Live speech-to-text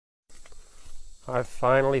I've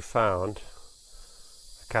finally found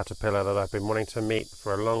a caterpillar that I've been wanting to meet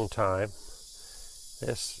for a long time.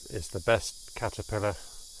 This is the best caterpillar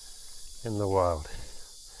in the world.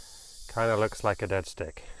 Kind of looks like a dead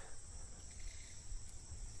stick.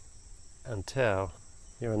 Until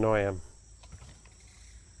you annoy him.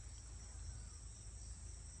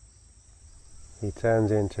 He turns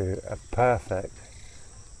into a perfect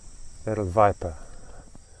little viper.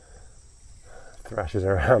 Thrashes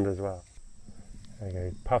around as well. There you go,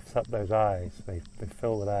 he puffs up those eyes, they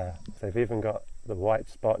fill with air. So they've even got the white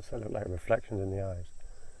spots that look like reflections in the eyes.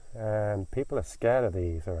 And people are scared of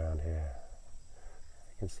these around here.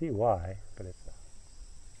 You can see why, but the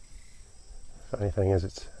funny thing is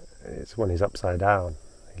it's when he's upside down,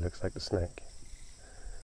 he looks like the snake.